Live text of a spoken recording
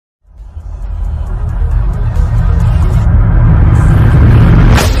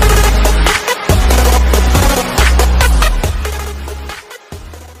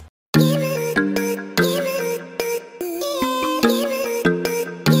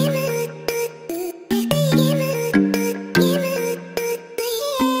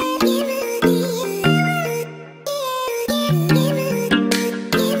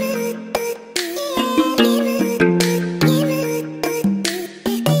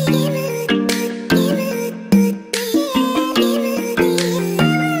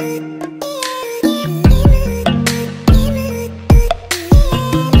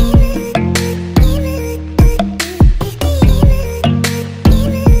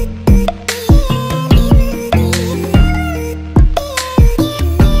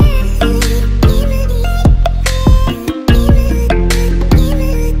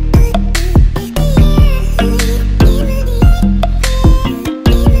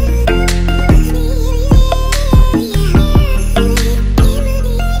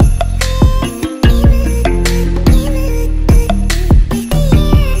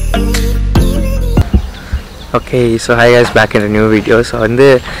Okay, so hi guys, back in a new video. So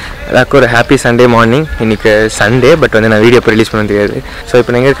like a happy Sunday morning. Inniki Sunday, but I video release பண்ண தெரியாது. So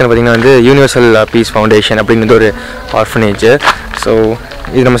இப்போ நீங்க இருக்க பாத்தீங்கன்னா Universal Peace Foundation அப்படிங்கிற ஒரு orphanage. So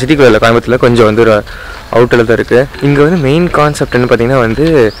இது நம்ம சிட்டிக்குள்ள இல்ல, கோயம்புத்தூர்ல கொஞ்சம் ஒரு அவுட்டர்ல தான் இருக்கு. இங்க மெயின் கான்செப்ட் என்ன பாத்தீங்கன்னா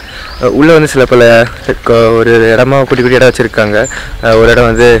உள்ள சில பல ஒரு இடமா குட்டி குட்டி இடம் வச்சிருக்காங்க. ஒரு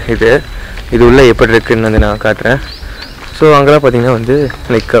இடம் இது உள்ள எப்படி இருக்குன்னு நான் காட்டுறேன். So அங்கலாம் பாத்தீங்கன்னா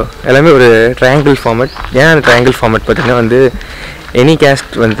லைக் எல்லாமே ஒரு ட்ரையாங்கிள் ஃபார்மட். ஏன் ட்ரையாங்கிள் ஃபார்மட் பாத்தீங்கன்னா எனி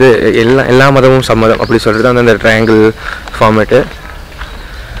காஸ்ட் எல்லா மதமும் சம்மதம் அப்படி சொல்றது அந்த ட்ரையாங்கிள் ஃபார்மட்.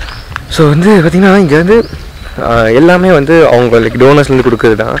 ஸோ பாத்தீங்கன்னா இங்கே எல்லாமே அவங்க லைக் டோனர்ஸ்லேருந்து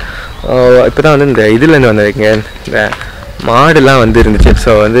கொடுக்குறது தான். இப்போ தான் இந்த இதுலேருந்து வந்திருக்கீங்க, இந்த மாடுலாம் இருந்துச்சு.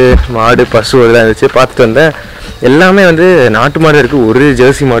 ஸோ மாடு பசு அதெல்லாம் இருந்துச்சு. பார்த்துட்டு வந்தேன், எல்லாமே நாட்டு மாடு இருக்குது, ஒரு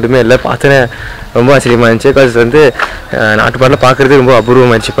ஜெர்சி மாடுமே இல்லை. பார்த்தேனே ரொம்ப ஆச்சரியமாக இருந்துச்சு. பிகாஸ் நாட்டு மாடெலாம் பார்க்குறது ரொம்ப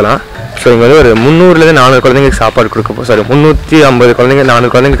அபூர்வமாகிடுச்சு இப்போலாம். ஸோ இங்கே ஒரு 300லேருந்து 400 குழந்தைங்களுக்கு சாப்பாடு கொடுக்க போகிறோம். சாரி, 350 குழந்தைங்க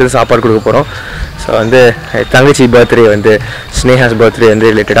 400 குழந்தைங்களுக்கு சாப்பாடு கொடுக்க போகிறோம். ஸோ தங்கச்சி பர்த்டே ஸ்னேஹாஸ் பர்த்டே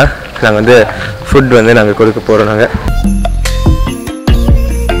ரிலேட்டடாக நாங்கள் ஃபுட் நாங்கள் கொடுக்க போகிறோம். நாங்கள்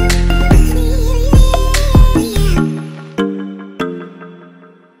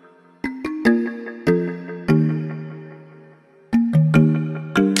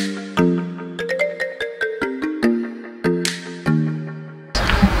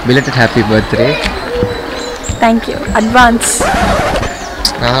belated happy birthday. Thank you advance.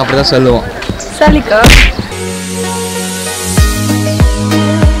 நான் அப்படி தான் சொல்லுவோம். சரிக்கா.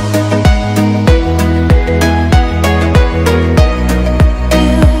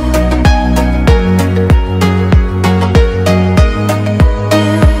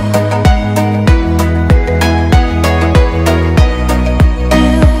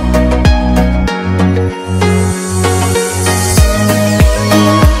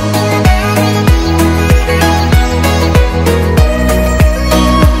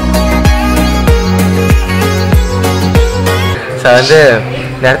 ஸோ இந்த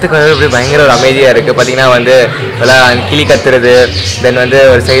இடத்துக்கு இப்படி பயங்கர ஒரு அமைதியாக இருக்குது. பார்த்தீங்கன்னா எல்லாம் கிளி கத்துறது, தென்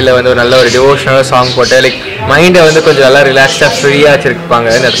ஒரு சைடில் ஒரு நல்ல ஒரு டிவோஷனல் சாங் போட்டு லைக் மைண்டை கொஞ்சம் நல்லா ரிலாக்ஸ்டாக ஃப்ரீயாக வச்சுருப்பாங்க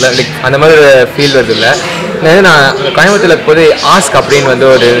இந்த இடத்துல. லைக் அந்த மாதிரி ஒரு ஃபீல் வருது இல்லை. நான் கோயம்புத்தூரில் போது ஆஸ்க் அப்படின்னு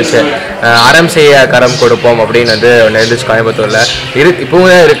ஒரு இருந்துச்சு, ARAM SEIYA KARAM KODUPOM அப்படின்னு ஒன்று இருந்துச்சு கோயம்புத்தூரில்.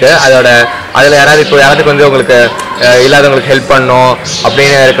 இப்போவும் தான் இருக்குது. அதில் யாராவது உங்களுக்கு இல்லாதவங்களுக்கு ஹெல்ப் பண்ணணும்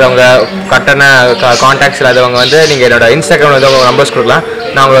அப்படின்னு இருக்கிறவங்க, கட்டண கான்டாக்ட்ஸ் இல்லாதவங்க நீங்கள் என்னோட இன்ஸ்டாகிராமில் உங்கள் நம்பர்ஸ் கொடுக்கலாம்.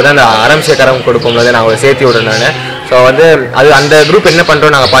 நான் உங்களுக்கு அந்த ARAM SEIYA KARAM KODUPOM நான் உங்களை சேர்த்து விடுறேன் நான். ஸோ அது அந்த குரூப் என்ன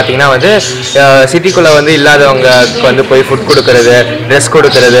பண்ணுறோம் நாங்கள் பார்த்தீங்கன்னா சிட்டிக்குள்ளே இல்லாதவங்களுக்கு போய் ஃபுட் கொடுக்கறது, ட்ரெஸ்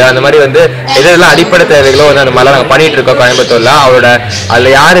கொடுக்கறது, அந்த மாதிரி எதெல்லாம் அடிப்படை தேவைகளோ அந்த மாதிரிலாம் நாங்கள் பண்ணிகிட்டு இருக்கோம் கோயம்புத்தூரில். அதில்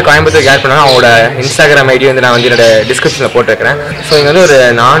யார் கோயம்புத்தூருக்கு ஆட் பண்ணாலும் அவங்களோட இன்ஸ்டாகிராம் ஐடி நான் என்னோட டிஸ்கிரிப்ஷனில் போட்டிருக்கிறேன். ஸோ இங்கே ஒரு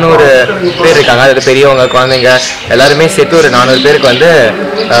 400 பேர் இருக்காங்க. அதில் பெரியவங்க குழந்தைங்க எல்லாருமே சேர்த்து ஒரு 400 பேருக்கு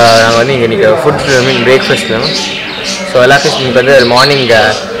நாங்கள் இன்றைக்கி ஃபுட் பிரேக்ஃபாஸ்ட் வேணும். ஸோ எல்லாத்தையும் இன்றைக்கி மார்னிங்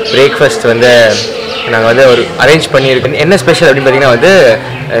பிரேக்ஃபாஸ்ட் நாங்கள் ஒரு அரேஞ்ச் பண்ணியிருக்கோம். என்ன ஸ்பெஷல் அப்படின்னு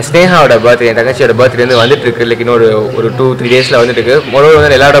பார்த்தீங்கன்னா ஸ்னேகாவோட பர்த்டே, என் தங்கச்சியோட பர்த்டே வந்துட்டுருக்கு. லைக் இன்னும் ஒரு 2-3 டேஸில் வந்துட்டுருக்கு.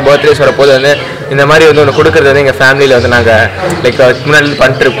 மொதல் எல்லாரோட பர்த்டேஸ் வரப்போது இந்த மாதிரி ஒன்று கொடுக்குறது எங்கள் ஃபேமிலியில் நாங்கள் லைக் முன்னாடி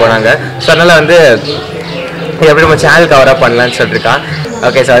பண்ணிட்டுருப்போம் நாங்கள். ஸோ அதனால் எப்படி நம்ம சேனல் கவராக பண்ணலான்னு சொல்லிட்டுருக்கான்.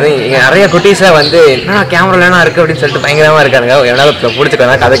 ஓகே சார், இங்கே நிறைய குட்டீஸாக என்ன கேமராலாம் இருக்குது அப்படின்னு சொல்லிட்டு பயங்கரமாக இருக்காங்க. என்னால்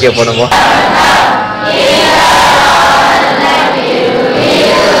பிடிச்சிக்கோங்க, கதை கேட்போம்.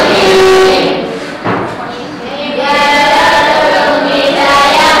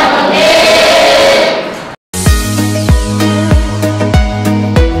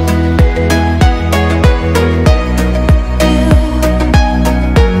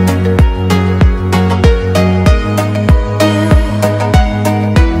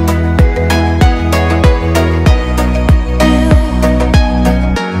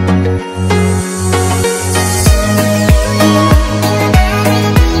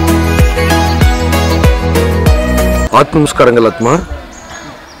 நமஸ்காரங்கள் ஆத்மா.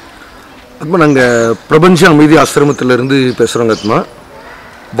 நாங்கள் பிரபஞ்ச அமைதி ஆசிரமத்திலிருந்து பேசுகிறோங்க ஆத்மா.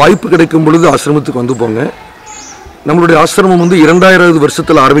 வாய்ப்பு கிடைக்கும் பொழுது ஆசிரமத்துக்கு போங்க. நம்மளுடைய ஆசிரமம் 2000வது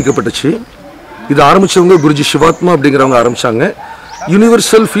வருஷத்தில் ஆரம்பிக்கப்பட்டுச்சு. இது ஆரம்பித்தவங்க குருஜி சிவாத்மா அப்படிங்கிறவங்க ஆரம்பித்தாங்க.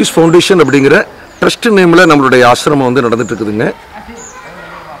 யூனிவர்சல் பீஸ் ஃபவுண்டேஷன் அப்படிங்கிற ட்ரஸ்ட் நேமில் நம்மளுடைய ஆசிரமம் நடந்துட்டு இருக்குதுங்க.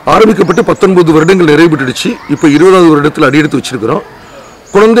 ஆரம்பிக்கப்பட்டு 19 வருடங்கள் நிறைவுபட்டுடுச்சு. இப்போ 20வது வருடத்தில் அடியெடுத்து வச்சிருக்கிறோம்.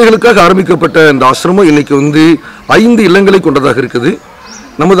 குழந்தைகளுக்காக ஆரம்பிக்கப்பட்ட இந்த ஆசிரமம் இன்னைக்கு 5 இல்லங்களை கொண்டதாக இருக்குது.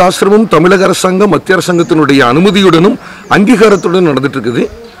 நமது ஆசிரமம் தமிழக அரசாங்கம், மத்திய அரசாங்கத்தினுடைய அனுமதியுடனும் அங்கீகாரத்துடன் நடந்துட்டு இருக்குது.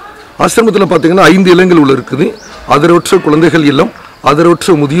 ஆசிரமத்தில் பார்த்தீங்கன்னா 5 இல்லங்கள் உள்ள இருக்குது. ஆதரவற்ற குழந்தைகள் இல்லம்,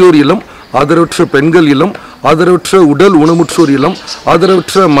 ஆதரவற்ற முதியோர் இல்லம், ஆதரவற்ற பெண்கள் இல்லம், ஆதரவற்ற உடல் ஊனமுற்றோர் இல்லம்,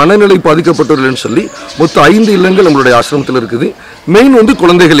 ஆதரவற்ற மனநிலை பாதிக்கப்பட்டவர்கள்னு சொல்லி மொத்தம் 5 இல்லங்கள் நம்மளுடைய ஆசிரமத்தில் இருக்குது. மெயின் வந்து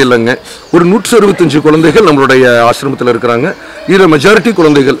குழந்தைகள் இல்லைங்க. ஒரு 165 குழந்தைகள் நம்மளுடைய ஆசிரமத்தில் இருக்கிறாங்க. இதில் மெஜாரிட்டி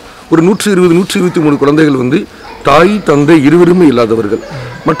குழந்தைகள் ஒரு 120 123 குழந்தைகள் வந்து தாய் தந்தை இருவருமே இல்லாதவர்கள்.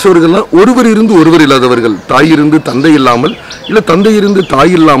 மற்றவர்கள்லாம் ஒருவர் இருந்து ஒருவர் இல்லாதவர்கள். தாய் இருந்து தந்தை இல்லாமல், இல்லை தந்தை இருந்து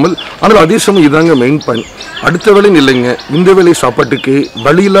தாய் இல்லாமல். ஆனால் அதே சமயம் இதாங்க மெயின் பாயிண்ட். அடுத்த வேலைன்னு இல்லைங்க, இந்த வேலை சாப்பாட்டுக்கு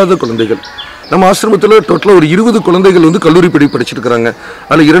வழி இல்லாத குழந்தைகள். நம்ம ஆசிரமத்தில் டோட்டலாக ஒரு 20 குழந்தைகள் வந்து கல்லூரி படிச்சிருக்கிறாங்க.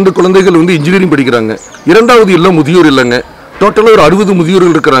 அதில் 2 குழந்தைகள் வந்து இன்ஜினியரிங் படிக்கிறாங்க. 2வது இல்லை முதியோர் இல்லைங்க. டோட்டலாக ஒரு 60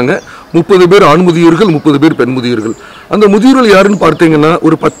 முதியோர்கள் இருக்கிறாங்க. 30 பேர் ஆண் முதியோர்கள், 30 பேர் பெண் முதியோர்கள். அந்த முதியோர்கள் யாருன்னு பார்த்தீங்கன்னா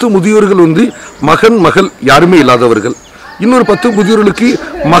ஒரு 10 முதியோர்கள் வந்து மகன் மகள் யாருமே இல்லாதவர்கள். இன்னொரு 10 முதியோர்களுக்கு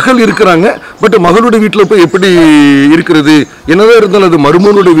மகள் இருக்கிறாங்க. பட் மகளுடைய வீட்டில் போய் எப்படி இருக்கிறது, என்னதான் இருந்தாலும் அது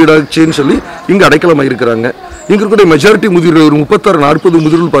மருமகனுடைய வீடாச்சேன்னு சொல்லி இங்கே அடைக்கலமாக இருக்கிறாங்க. இங்கே இருக்கக்கூடிய மெஜாரிட்டி முதியோர்கள் ஒரு 36-40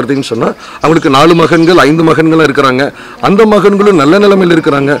 முதியோர்கள் பார்த்தீங்கன்னு சொன்னால் அவங்களுக்கு 4 மகன்கள் 5 மகன்களாக இருக்கிறாங்க. அந்த மகன்களும் நல்ல நிலைமையில்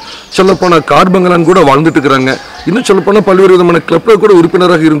இருக்கிறாங்க. சொல்லப்போனால் கார் பங்களான்னு கூட வாழ்ந்துட்டு இருக்கிறாங்க. இன்னும் சொல்லப்போனால் பல்வேறு விதமான கிளப்பில் கூட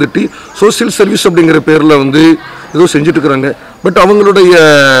உறுப்பினராக இருந்துட்டு சோசியல் சர்வீஸ் அப்படிங்கிற பேரில் வந்து ஏதோ செஞ்சுட்டு இருக்கிறாங்க. பட் அவங்களுடைய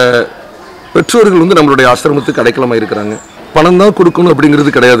பெற்றோர்கள் வந்து நம்மளுடைய ஆசிரமத்துக்கு அடைக்கலமாக இருக்கிறாங்க. பணம் தான் கொடுக்கணும்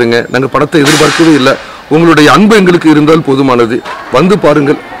அப்படிங்கிறது கிடையாதுங்க. நாங்கள் பணத்தை எதிர்பார்க்கவே இல்லை. உங்களுடைய அன்பு எங்களுக்கு இருந்தால் போதுமானது. வந்து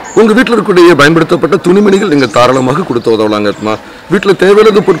பாருங்கள். உங்கள் வீட்டில் இருக்கக்கூடிய பயன்படுத்தப்பட்ட துணிமணிகள் நீங்கள் தாராளமாக கொடுத்து உதவலாங்க. வீட்டில்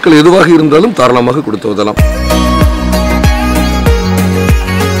தேவையில்லாத பொருட்கள் எதுவாக இருந்தாலும் தாராளமாக கொடுத்து உதவலாம்.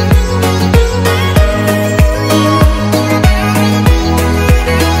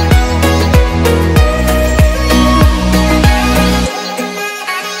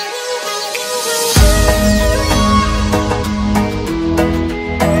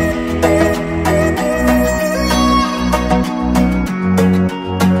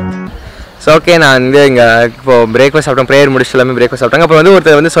 ஸோ ஓகே, நான் வந்து இங்கே இப்போது பிரேக்ஃபாஸ்ட் சாப்பிட்டேன். ப்ரேயர் முடிச்சு எல்லாமே பிரேக்ஃபாஸ்ட் சாப்பிட்டாங்க. அப்புறம் வந்து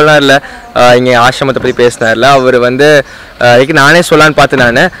ஒருத்தர் வந்து சொன்னார்ல, இங்கே ஆசிரமத்தை பற்றி பேசினார்ல, அவர் வந்து நானே சொல்லலான்னு பார்த்து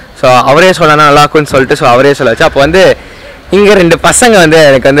நான் ஸோ அவரே சொல்லலாம் நல்லாக்குன்னு சொல்லிட்டு ஸோ அவரே சொல்ல வச்சு. அப்போ வந்து இங்கே 2 பசங்க வந்து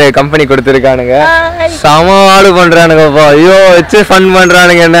எனக்கு வந்து கம்பெனி கொடுத்துருக்கானுங்க. சமவாடு பண்ணுறானுங்கப்பா. ஐயோ வச்சு ஃபன்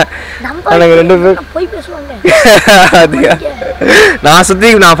பண்ணுறானுங்க. என்ன எனக்கு 2 பேர்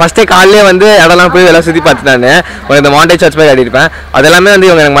நான் ஃபஸ்ட்டே காலையிலே வந்து இடம்லாம் போய் எல்லாம் சுற்றி பார்த்து நான் இந்த மாண்டேஜ் சர்ச் மாதிரி ஆடிருப்பேன். அதெல்லாமே வந்து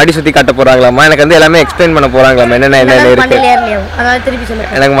இவங்க எனக்கு மறுபடியும் சுற்றி காட்ட போகிறாங்களாம்மா. எனக்கு வந்து எல்லாமே எக்ஸ்பிளைன் பண்ண போகிறாங்களாம்மா. என்னென்ன இருக்கு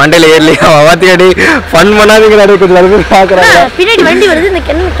எனக்கு மண்டையில் ஏறலையா வாத்தியாடி ஃபன் பண்ணாதீங்க. கொஞ்சம் பார்க்குறாங்க பின்னாடி வண்டி வருது. இந்த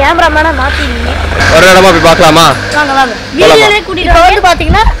கேமராமேனா மாற்றி ஒரு இடமா போய் பார்க்கலாமா?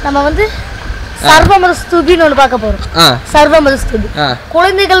 பாத்தீங்கன்னா நம்ம வந்து சர்வமத ஸ்துதின்னு ஒன்று பார்க்க போறோம். சர்வமத ஸ்துதி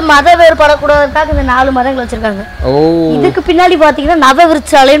குழந்தைகள் மத வேறுபடக்கூடாதுக்காக இந்த 4 மதங்கள் வச்சிருக்காங்க. இதுக்கு பின்னாடி பாத்தீங்கன்னா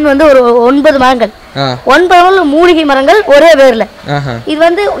நவவிருட்சாலைன்னு வந்து ஒரு 9 மரங்கள், 9 மூலிகை மரங்கள் ஒரே பேர்ல. இது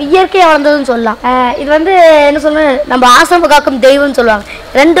வந்து இயற்கையா வளர்ந்ததுன்னு சொல்லலாம். இது வந்து என்ன சொல்ல, நம்ம ஆசிரம காக்கும் தெய்வம்னு சொல்லுவாங்க.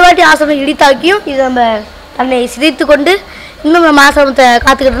 2 வாட்டி ஆசிரமம் இடித்தாக்கியும் இது நம்ம தன்னை சிதைத்து கொண்டு இன்னும் நம்ம ஆசிரமத்தை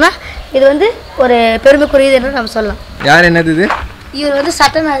காத்துக்கிட்டோம்னா இது வந்து ஒரு பெருமைக்குரியது என்று நம்ம சொல்லலாம். யார் என்னது இது? இவர் வந்து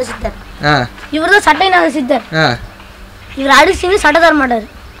சட்டநாத சித்தர். இவர் தான் சட்டைநாத சித்தர். இவர் அடிச்சு சட்டை தர மாட்டாரு.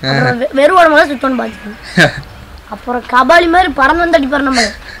 வெறும் உடம்புல சுத்தம் பாத்துக்கணும். அப்புறம் கபாலி மாதிரி பறந்து வந்து அடிப்பார் நம்ம.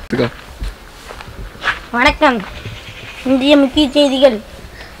 வணக்கம். இந்திய முக்கிய செய்திகள்.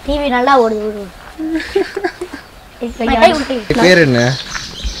 டிவி நல்லா ஓடுது. பேர் என்ன?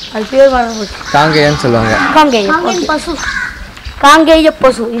 அது பேர் மறந்து காங்கேயன்னு சொல்லுவாங்க. காங்கேய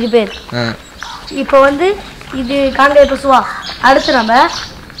பசு இது பேர். இப்போ வந்து இது காங்கேய பசுவா. அடுத்து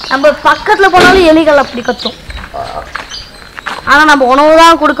நம்ம பக்கத்தில் போனாலும் எலிகள் அப்படி கத்தும். ஆனால் நம்ம உணவு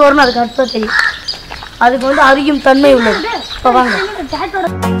தான் கொடுக்க வரணும். அதுக்கு அர்த்தம் தெரியும். அதுக்கு வந்து அறியும் தன்மை உள்ளது. இப்போ வாங்க.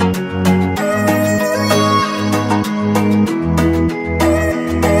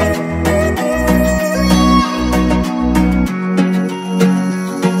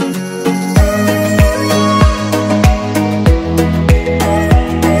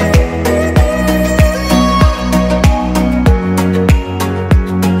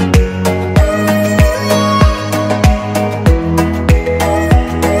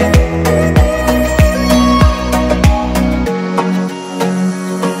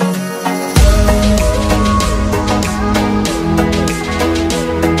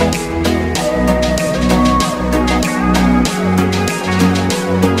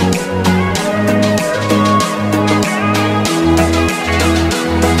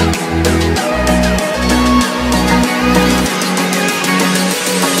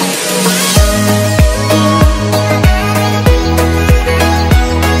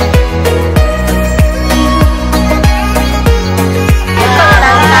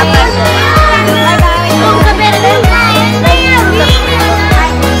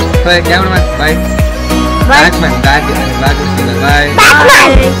 Cameraman, bye. Pac-Man back by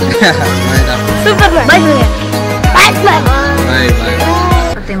Superman by Pac-Man by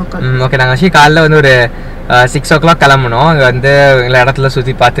okay நாங்கள் ஆக்சுவலி காலைல வந்து ஒரு 6 o'clock கிளம்பணும். அங்கே வந்து எல்லா இடத்துல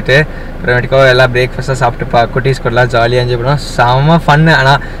சுற்றி பார்த்துட்டு அப்புறமேட்டிக்கோ எல்லாம் பிரேக்ஃபாஸ்ட்டாக சாப்பிட்டு குட்டீஸ் கூடலாம் ஜாலியாக என்ஜாய் பண்ணுவோம். செம்ம ஃபன்னு.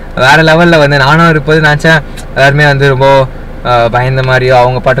 ஆனால் வேறு லெவலில் வந்து நானும் இருப்பது நினச்சேன் எல்லாருமே வந்து ரொம்ப பயந்த மாதிரியோ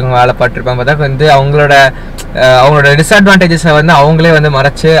அவங்க பாட்டுக்கு வேலை பாட்டுருப்பாங்க. பார்த்தா வந்து அவங்களோட டிஸ்அட்வான்டேஜஸை வந்து அவங்களே வந்து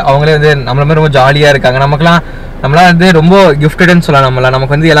மறைச்சு அவங்களே வந்து நம்மள மாதிரி ரொம்ப ஜாலியாக இருக்காங்க. நம்மளாம் வந்து ரொம்ப கிஃப்டட்னு சொல்லலாம்.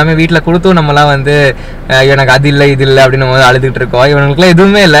 நமக்கு வந்து எல்லாமே வீட்டில் கொடுத்தும் நம்மளாம் வந்து எனக்கு அது இல்லை இது இல்லை அப்படின்னு நம்ம அழுதுகிட்டு இருக்கோம். இவனுக்குலாம்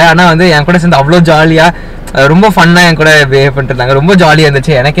எதுவுமே இல்லை. ஆனால் வந்து என் கூட சேர்ந்து அவ்வளோ ஜாலியாக ரொம்ப ஃபன்னாக என் கூட பிஹேவ் பண்ணிட்டு இருந்தாங்க. ரொம்ப ஜாலியாக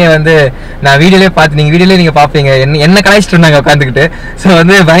இருந்துச்சு. எனக்கே வந்து நான் வீடியோலேயே பார்த்து நீங்கள் பார்ப்பீங்க என்ன கலாய்ச்சிட்டு இருந்தாங்க உட்காந்துக்கிட்டு. ஸோ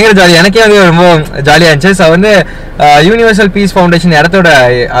வந்து பயங்கர ஜாலி. எனக்கே வந்து ரொம்ப ஜாலியாக இருந்துச்சு. ஸோ வந்து யூனிவர்சல் பீஸ் ஃபவுண்டேஷன் இடத்தோட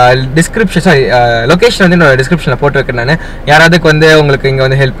லொக்கேஷன் வந்து என்னோட டிஸ்கிரிப்ஷனில் போட்டு வைக்கிறேன். நான் யாராவதுக்கு வந்து உங்களுக்கு இங்கே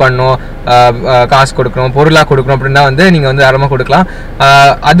வந்து ஹெல்ப் பண்ணணும், காசு கொடுக்கணும், பொருளாக கொடுக்கணும் அப்படின்னா வந்து நீங்கள் வந்து தாராளமாக கொடுக்கலாம்.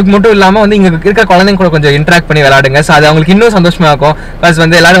 அதுக்கு மட்டும் இல்லாமல் வந்து இங்கே இருக்கிற குழந்தைங்க கூட கொஞ்சம் இன்ட்ராக்ட் பண்ணி விளையாடுங்க. ஸோ அது அவங்களுக்கு இன்னும் சந்தோஷமாக இருக்கும். ப்ளஸ்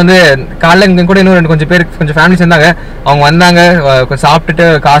வந்து எல்லாரும் வந்து காலைல இங்கே கூட இன்னும் கொஞ்சம் பேர் கொஞ்சம் ஃபேமிலிஸ் இருந்தாங்க. அவங்க வந்தாங்க, கொஞ்சம் சாப்பிட்டுட்டு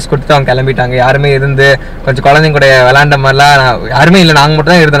காசு கொடுத்துட்டு அவங்க கிளம்பிட்டாங்க. யாருமே இருந்து கொஞ்சம் குழந்தைங்க கூட விளையாண்ட மாதிரிலாம் யாருமே இல்லை. நாங்கள்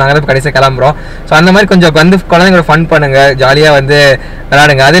மட்டும் தான் இருந்தோம். நாங்கள் கடைசியாக கிளம்புறோம். ஸோ அந்த மாதிரி கொஞ்சம் வந்து குழந்தைங்களோட ஃபன் பண்ணுங்க, ஜாலியாக வந்து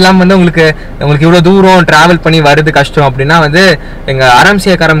விளையாடுங்க. அது இல்லாமல் வந்து உங்களுக்கு இவ்வளோ தூரம் ட்ராவல் பண்ணி வருது கஷ்டம் அப்படின்னா வந்து எங்கள்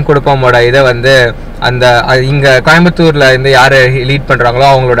ARAM குடுப்பமோட இதை வந்து அந்த இங்கே கோயம்புத்தூரில் இருந்து யார் லீட் பண்ணுறாங்களோ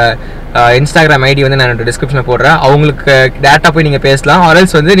அவங்களோட இன்ஸ்டாகிராம் ஐடி வந்து நான் டிஸ்கிரிப்ஷனில் போடுறேன். அவங்களுக்கு டேட்டா போய் நீங்கள் பேசலாம்.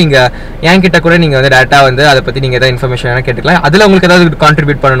 ஆர்எல்ஸ் வந்து நீங்கள் என்கிட்ட கூட நீங்கள் வந்து டேட்டா வந்து அதை பற்றி நீங்கள் எதாவது இன்ஃபர்மேஷன் கேட்டுக்கலாம். அதில் உங்களுக்கு ஏதாவது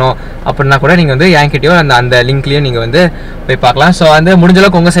கான்ட்ரிபியூட் பண்ணணும் அப்படின்னா கூட நீங்கள் வந்து என்கிட்டயோ அந்த லிங்க்லேயும் நீங்கள் வந்து போய் பார்க்கலாம். ஸோ வந்து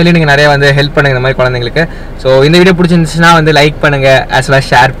முடிஞ்சளவுக்கு உங்கள் சைட்லேயும் நீங்கள் நிறைய வந்து ஹெல்ப் பண்ணுங்கள் இந்த மாதிரி குழந்தைங்களுக்கு. ஸோ இந்த வீடியோ பிடிச்சிருந்துச்சுன்னா வந்து லைக் பண்ணுங்கள், as well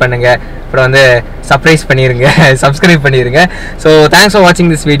as ஷேர் பண்ணுங்கள், அப்புறம் வந்து சப்ஸ்கிரைப் பண்ணிடுங்க. ஸோ தேங்க்ஸ் ஃபார்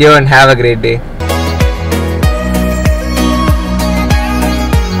வாட்சிங் this video and have a great day.